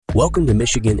Welcome to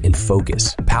Michigan in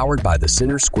Focus, powered by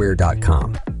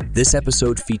thecentersquare.com. This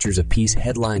episode features a piece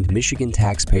headlined Michigan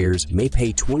taxpayers may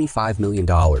pay $25 million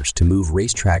to move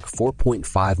Racetrack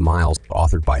 4.5 miles,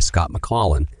 authored by Scott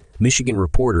McClellan, Michigan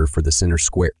reporter for the Center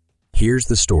Square. Here's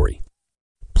the story.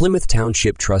 Plymouth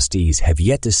Township trustees have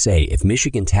yet to say if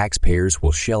Michigan taxpayers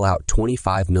will shell out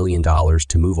 $25 million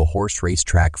to move a horse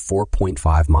racetrack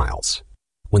 4.5 miles.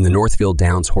 When the Northville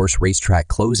Downs horse racetrack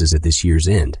closes at this year's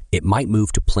end, it might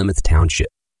move to Plymouth Township.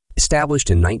 Established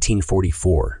in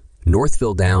 1944,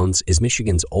 Northville Downs is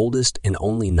Michigan's oldest and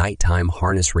only nighttime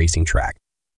harness racing track.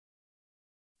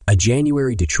 A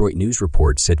January Detroit News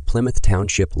report said Plymouth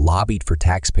Township lobbied for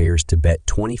taxpayers to bet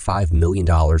 $25 million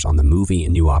on the movie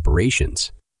and new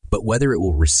operations, but whether it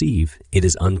will receive, it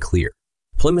is unclear.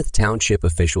 Plymouth Township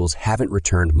officials haven't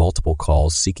returned multiple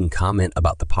calls seeking comment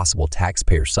about the possible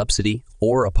taxpayer subsidy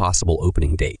or a possible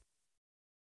opening date.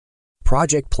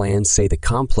 Project plans say the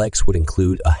complex would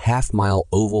include a half-mile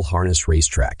oval harness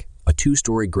racetrack, a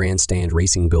two-story grandstand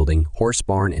racing building, horse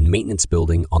barn, and maintenance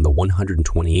building on the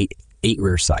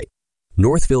 128-acre site.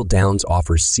 Northville Downs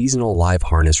offers seasonal live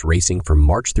harness racing from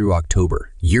March through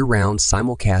October, year-round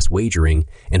simulcast wagering,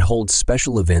 and holds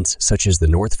special events such as the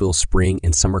Northville Spring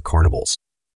and Summer Carnivals.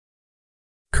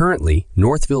 Currently,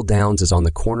 Northville Downs is on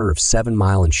the corner of 7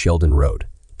 Mile and Sheldon Road.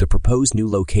 The proposed new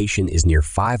location is near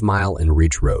 5 Mile and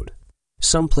Ridge Road.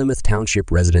 Some Plymouth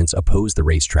Township residents oppose the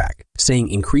racetrack, saying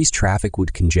increased traffic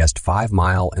would congest 5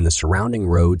 Mile and the surrounding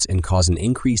roads and cause an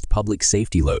increased public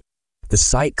safety load. The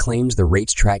site claims the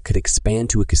racetrack could expand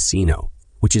to a casino,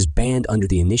 which is banned under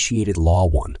the Initiated Law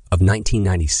 1 of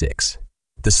 1996.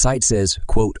 The site says,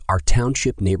 quote, "Our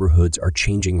township neighborhoods are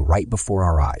changing right before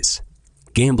our eyes.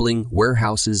 Gambling,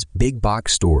 warehouses, big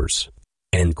box stores,"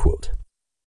 end quote.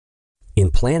 In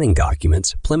planning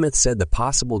documents, Plymouth said the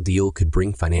possible deal could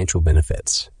bring financial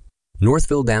benefits.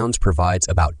 Northville Downs provides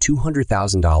about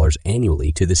 $200,000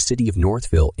 annually to the city of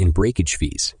Northville in breakage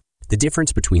fees, the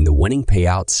difference between the winning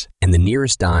payouts and the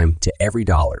nearest dime to every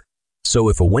dollar. So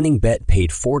if a winning bet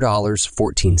paid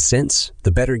 $4.14,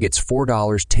 the bettor gets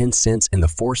 $4.10 and the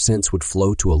 4 cents would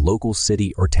flow to a local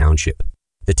city or township.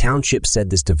 The township said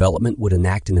this development would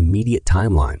enact an immediate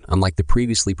timeline, unlike the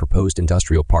previously proposed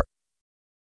industrial park.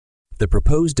 The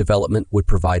proposed development would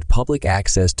provide public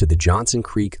access to the Johnson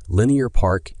Creek Linear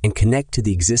Park and connect to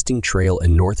the existing trail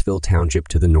in Northville Township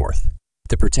to the north.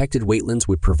 The protected wetlands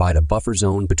would provide a buffer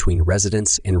zone between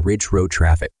residents and Ridge Road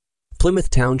traffic.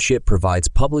 Plymouth Township provides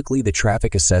publicly the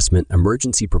traffic assessment,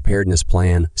 emergency preparedness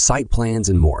plan, site plans,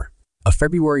 and more. A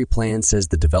February plan says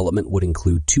the development would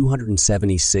include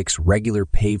 276 regular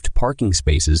paved parking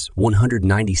spaces,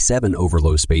 197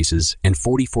 overflow spaces, and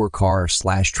 44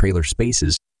 car/trailer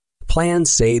spaces. Plans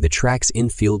say the track's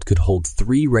infield could hold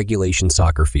 3 regulation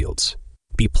soccer fields,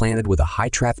 be planted with a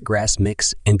high-traffic grass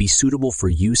mix, and be suitable for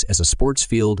use as a sports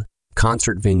field,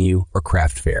 concert venue, or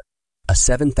craft fair. A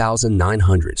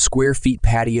 7,900 square feet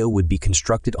patio would be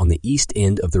constructed on the east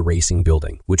end of the racing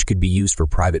building, which could be used for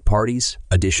private parties,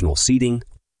 additional seating,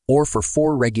 or for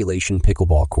 4 regulation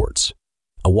pickleball courts.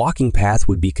 A walking path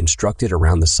would be constructed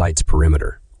around the site's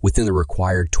perimeter, within the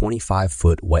required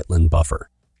 25-foot wetland buffer.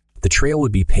 The trail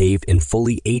would be paved and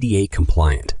fully ADA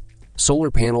compliant.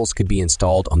 Solar panels could be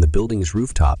installed on the building's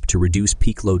rooftop to reduce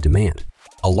peak load demand.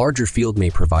 A larger field may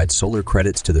provide solar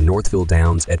credits to the Northville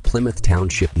Downs at Plymouth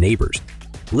Township neighbors.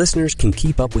 Listeners can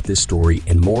keep up with this story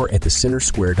and more at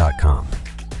thecentersquare.com.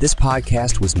 This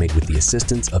podcast was made with the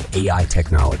assistance of AI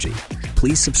technology.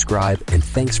 Please subscribe and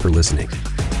thanks for listening.